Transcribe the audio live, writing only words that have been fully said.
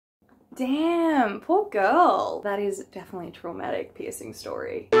Damn, poor girl. That is definitely a traumatic piercing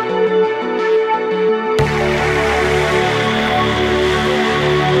story. Hey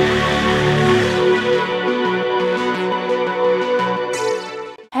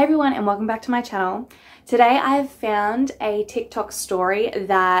everyone, and welcome back to my channel. Today I have found a TikTok story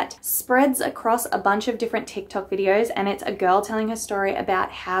that spreads across a bunch of different TikTok videos, and it's a girl telling her story about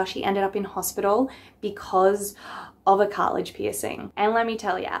how she ended up in hospital because of a cartilage piercing. And let me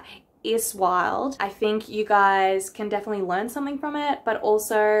tell ya, it's wild. I think you guys can definitely learn something from it, but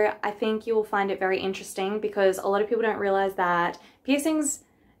also I think you will find it very interesting because a lot of people don't realize that piercings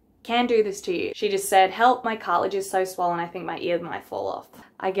can do this to you. She just said, help, my cartilage is so swollen, I think my ear might fall off.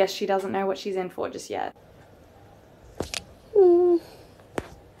 I guess she doesn't know what she's in for just yet.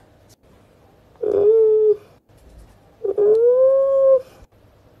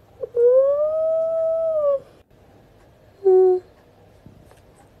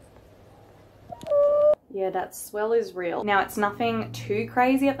 Yeah, that swell is real. Now, it's nothing too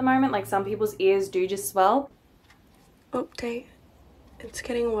crazy at the moment, like some people's ears do just swell. Update. It's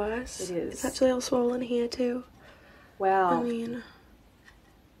getting worse. It is. It's actually all swollen here too. Wow. I mean,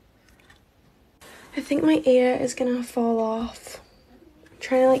 I think my ear is gonna fall off. I'm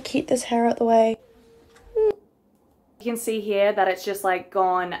trying to like keep this hair out the way. You can see here that it's just like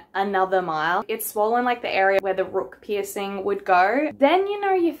gone another mile. It's swollen like the area where the rook piercing would go. Then you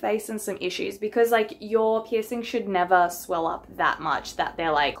know you're facing some issues because like your piercing should never swell up that much that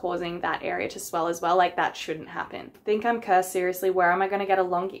they're like causing that area to swell as well. Like that shouldn't happen. Think I'm cursed, seriously. Where am I going to get a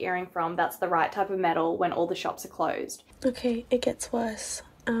longer earring from that's the right type of metal when all the shops are closed? Okay, it gets worse.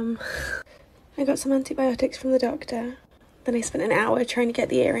 I got some antibiotics from the doctor. Then I spent an hour trying to get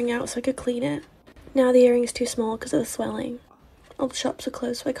the earring out so I could clean it. Now the earring's too small because of the swelling. All the shops are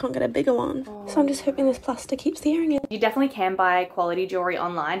closed so I can't get a bigger one. Oh. So I'm just hoping this plaster keeps the earring in. You definitely can buy quality jewelry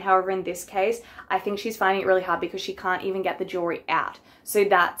online. However, in this case, I think she's finding it really hard because she can't even get the jewelry out. So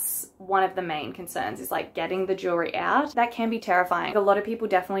that's one of the main concerns, is like getting the jewelry out. That can be terrifying. A lot of people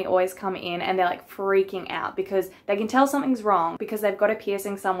definitely always come in and they're like freaking out because they can tell something's wrong because they've got a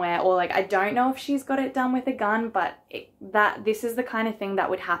piercing somewhere, or like, I don't know if she's got it done with a gun, but this is the kind of thing that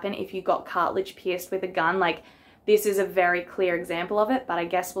would happen if you got cartilage pierced with a gun. Like, this is a very clear example of it, but I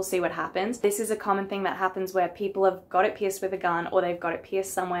guess we'll see what happens. This is a common thing that happens where people have got it pierced with a gun, or they've got it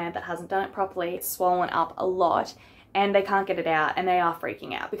pierced somewhere that hasn't done it properly. It's swollen up a lot and they can't get it out and they are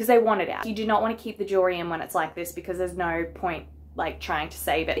freaking out because they want it out. You do not want to keep the jewelry in when it's like this because there's no point like trying to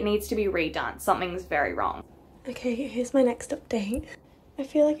save it. It needs to be redone. Something's very wrong. Okay, here's my next update. I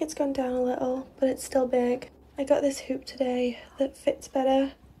feel like it's gone down a little, but it's still big. I got this hoop today that fits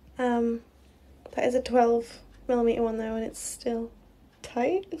better. That is a 12mm one though, and it's still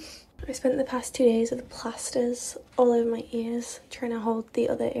tight. I spent the past 2 days with plasters all over my ears trying to hold the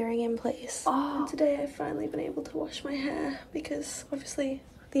other earring in place. And today I've finally been able to wash my hair because obviously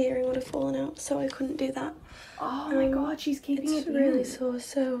the earring would have fallen out, so I couldn't do that. Oh my god, she's keeping it in. It's really sore,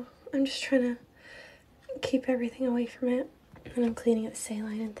 so I'm just trying to keep everything away from it, and I'm cleaning up the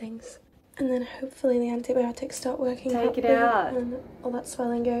saline and things. And then hopefully the antibiotics start working. Take it out. And all that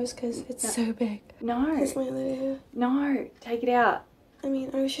swelling goes because it's so big. No. Here's my other ear. No, take it out. I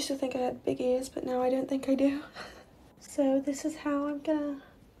mean, I used to think I had big ears, but now I don't think I do. So this is how I'm gonna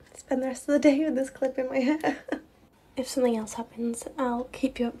spend the rest of the day with this clip in my hair. If something else happens, I'll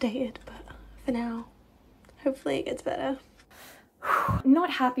keep you updated, but for now, hopefully it gets better.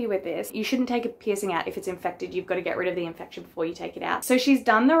 Not happy with this. You shouldn't take a piercing out if it's infected. You've got to get rid of the infection before you take it out. So she's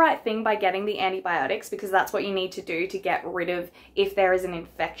done the right thing by getting the antibiotics because that's what you need to do to get rid of if there is an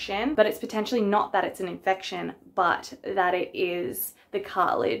infection. But it's potentially not that it's an infection, but that it is the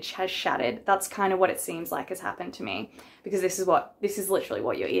cartilage has shattered. That's kind of what it seems like has happened to me, because this is literally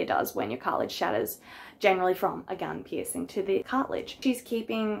what your ear does when your cartilage shatters, generally from a gun piercing to the cartilage. She's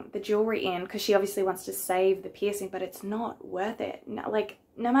keeping the jewelry in because she obviously wants to save the piercing, but it's not worth it. No, like,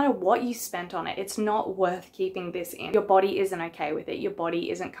 no matter what you spent on it, it's not worth keeping this in. Your body isn't okay with it. Your body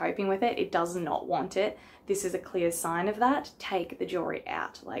isn't coping with it. It does not want it. This is a clear sign of that. Take the jewelry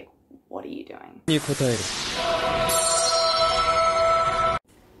out. Like, what are you doing?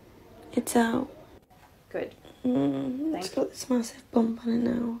 It's out. Good. It's got this massive bump on it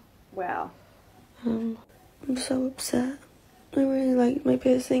now. Wow. I'm so upset. I really liked my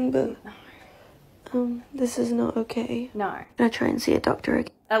piercing, but this is not okay. No. I'm gonna try and see a doctor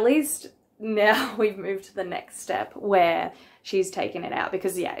again. At least now we've moved to the next step where she's taken it out,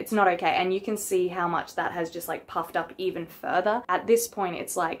 because yeah, it's not okay. And you can see how much that has just like puffed up even further. At this point,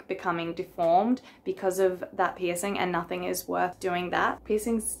 it's like becoming deformed because of that piercing, and nothing is worth doing that.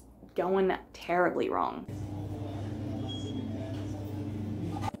 Piercing's going terribly wrong.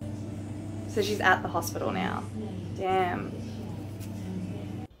 So she's at the hospital now. Damn.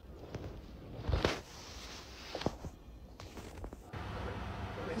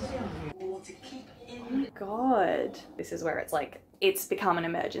 Oh my god. This is where it's like, it's become an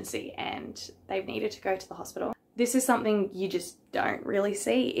emergency and they've needed to go to the hospital. This is something you just don't really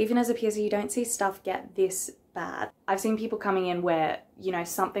see. Even as a piercer, you don't see stuff get this bad. I've seen people coming in where, you know,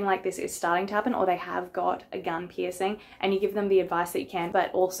 something like this is starting to happen, or they have got a gun piercing, and you give them the advice that you can, but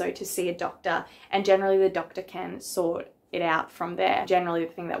also to see a doctor, and generally the doctor can sort it out from there. Generally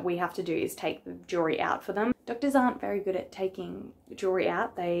the thing that we have to do is take the jewelry out for them. Doctors aren't very good at taking jewelry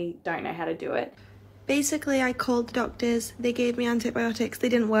out. They don't know how to do it. Basically, I called the doctors, they gave me antibiotics, they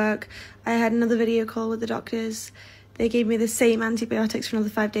didn't work. I had another video call with the doctors. They gave me the same antibiotics for another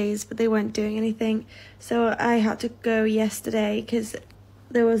 5 days, but they weren't doing anything. So I had to go yesterday because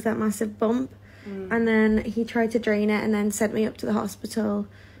there was that massive bump. And then he tried to drain it and then sent me up to the hospital.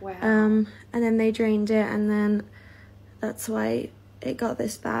 Wow. And then they drained it, and then that's why it got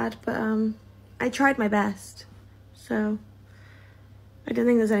this bad. But I tried my best. So I don't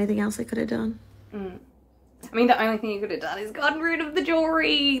think there's anything else I could have done. I mean, the only thing you could have done is gotten rid of the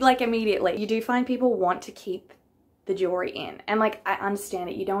jewelry, like, immediately. You do find people want to keep the jewelry in, and like, I understand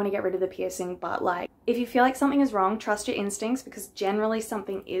it, you don't want to get rid of the piercing, but like, if you feel like something is wrong, trust your instincts, because generally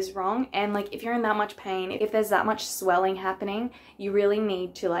something is wrong. And like, if you're in that much pain, if there's that much swelling happening, you really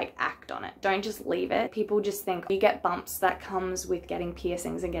need to like act on it. Don't just leave it. People just think you get bumps, that comes with getting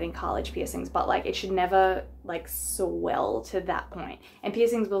piercings and getting cartilage piercings, but like, it should never like swell to that point. And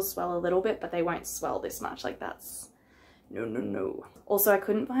piercings will swell a little bit, but they won't swell this much. Like, that's no. Also, I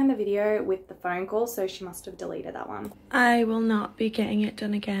couldn't find the video with the phone call, so she must have deleted that one. I will not be getting it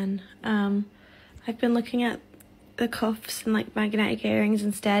done again. I've been looking at the cuffs and like magnetic earrings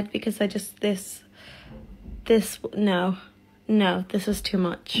instead, because I just, this was too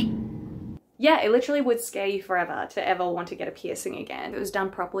much. Yeah, it literally would scare you forever to ever want to get a piercing again. If it was done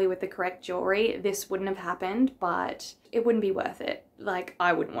properly with the correct jewelry, this wouldn't have happened, but it wouldn't be worth it. Like,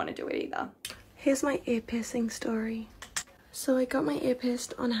 I wouldn't want to do it either. Here's my ear piercing story. So I got my ear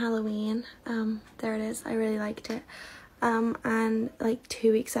pierced on Halloween. There it is. I really liked it. And like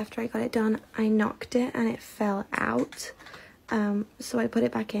 2 weeks after I got it done, I knocked it and it fell out. So I put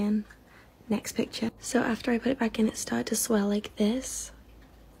it back in. Next picture. So after I put it back in, it started to swell like this.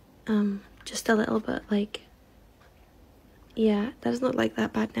 Just a little bit, like, yeah, that doesn't look like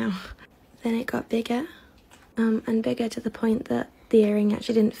that bad now. Then it got bigger, and bigger to the point that the earring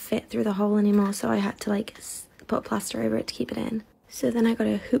actually didn't fit through the hole anymore, so I had to like put plaster over it to keep it in. So then I got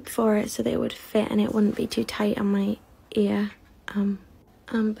a hoop for it so that it would fit and it wouldn't be too tight on my ear.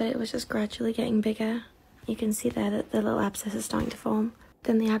 But it was just gradually getting bigger. You can see there that the little abscess is starting to form.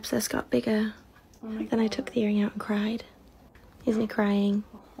 Then the abscess got bigger. Then I took the earring out and cried. Here's me crying.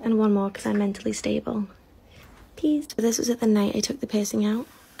 And one more because I'm mentally stable. Peace. So this was at the night I took the piercing out,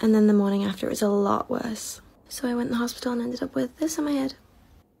 and then the morning after it was a lot worse. So I went in the hospital and ended up with this on my head.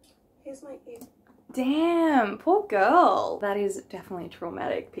 Here's my ear. Damn, poor girl. That is definitely a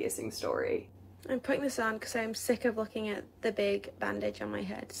traumatic piercing story. I'm putting this on because I'm sick of looking at the big bandage on my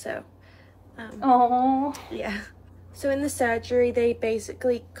head, so oh yeah. So in the surgery, they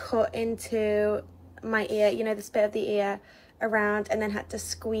basically cut into my ear, you know, this bit of the ear around, and then had to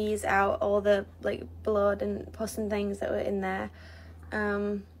squeeze out all the like blood and pus and things that were in there.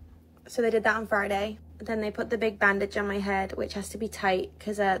 So they did that on Friday. Then they put the big bandage on my head, which has to be tight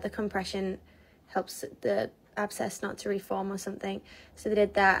because the compression helps the abscess not to reform or something. So they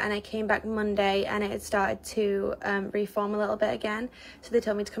did that, and I came back Monday and it had started to reform a little bit again. So they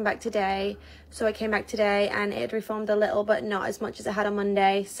told me to come back today. So I came back today and it had reformed a little, but not as much as it had on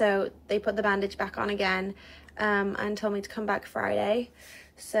Monday. So they put the bandage back on again. And told me to come back Friday.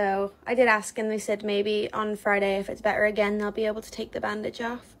 So I did ask, and they said maybe on Friday, if it's better again, they'll be able to take the bandage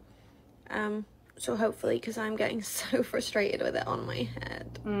off. So hopefully, because I'm getting so frustrated with it on my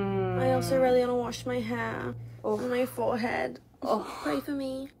head. I also really want to wash my hair on my forehead. Pray for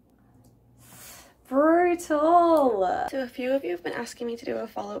me. Brutal. So a few of you have been asking me to do a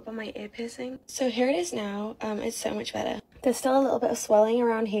follow-up on my ear piercing. So here it is now. It's so much better. There's still a little bit of swelling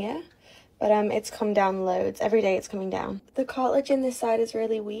around here, but it's come down loads. Every day it's coming down. The cartilage in this side is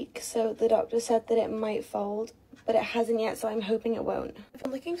really weak, so the doctor said that it might fold, but it hasn't yet, so I'm hoping it won't.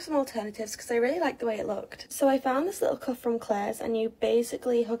 I'm looking for some alternatives because I really like the way it looked. So I found this little cuff from Claire's, and you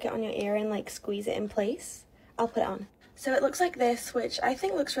basically hook it on your ear and like squeeze it in place. I'll put it on. So it looks like this, which I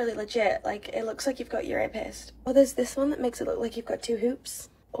think looks really legit. Like, it looks like you've got your ear pierced. Or there's this one that makes it look like you've got two hoops.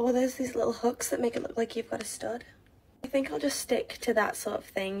 Or there's these little hooks that make it look like you've got a stud. I think I'll just stick to that sort of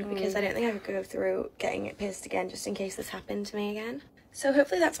thing because I don't think I could go through getting it pierced again just in case this happened to me again. So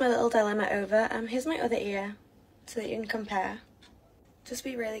hopefully that's my little dilemma over. Here's my other ear so that you can compare. Just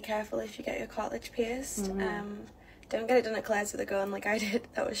be really careful if you get your cartilage pierced. Don't get it done at Claire's with a gun like I did.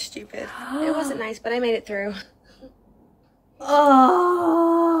 That was stupid. It wasn't nice, but I made it through.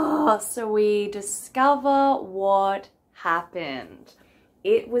 Oh, so we discover what happened.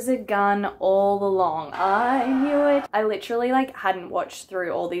 It was a gun all along. I knew it. I literally like hadn't watched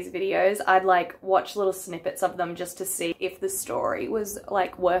through all these videos. I'd like watch little snippets of them just to see if the story was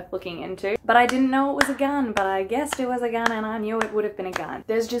like worth looking into. But I didn't know it was a gun, but I guessed it was a gun and I knew it would have been a gun.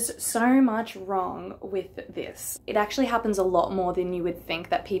 There's just so much wrong with this. It actually happens a lot more than you would think,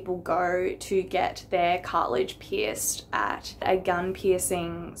 that people go to get their cartilage pierced at a gun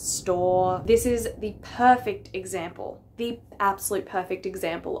piercing store. This is the perfect example. The absolute perfect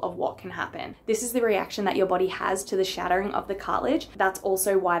example of what can happen. This is the reaction that your body has to the shattering of the cartilage. That's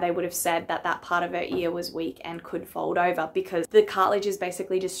also why they would have said that that part of her ear was weak and could fold over, because the cartilage is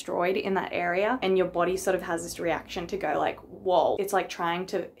basically destroyed in that area and your body sort of has this reaction to go like, whoa. It's like trying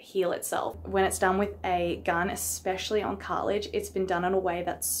to heal itself. When it's done with a gun, especially on cartilage, it's been done in a way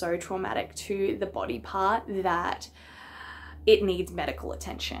that's so traumatic to the body part that it needs medical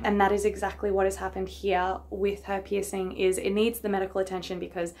attention. And that is exactly what has happened here with her piercing. Is it needs the medical attention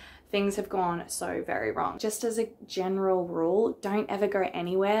because things have gone so very wrong. Just as a general rule, don't ever go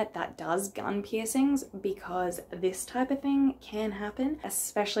anywhere that does gun piercings, because this type of thing can happen.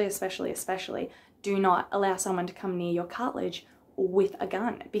 Especially do not allow someone to come near your cartilage with a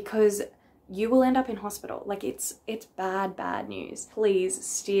gun, because you will end up in hospital. Like it's bad news. Please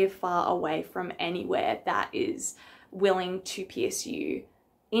steer far away from anywhere that is willing to pierce you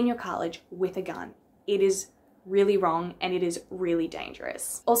in your cartilage with a gun. It is really wrong and it is really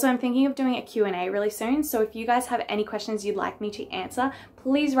dangerous. Also, I'm thinking of doing a Q&A really soon, so if you guys have any questions you'd like me to answer,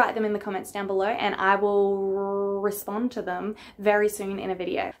 please write them in the comments down below and I will respond to them very soon in a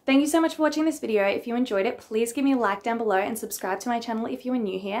video. Thank you so much for watching this video. If you enjoyed it, please give me a like down below and subscribe to my channel if you are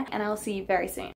new here, and I will see you very soon.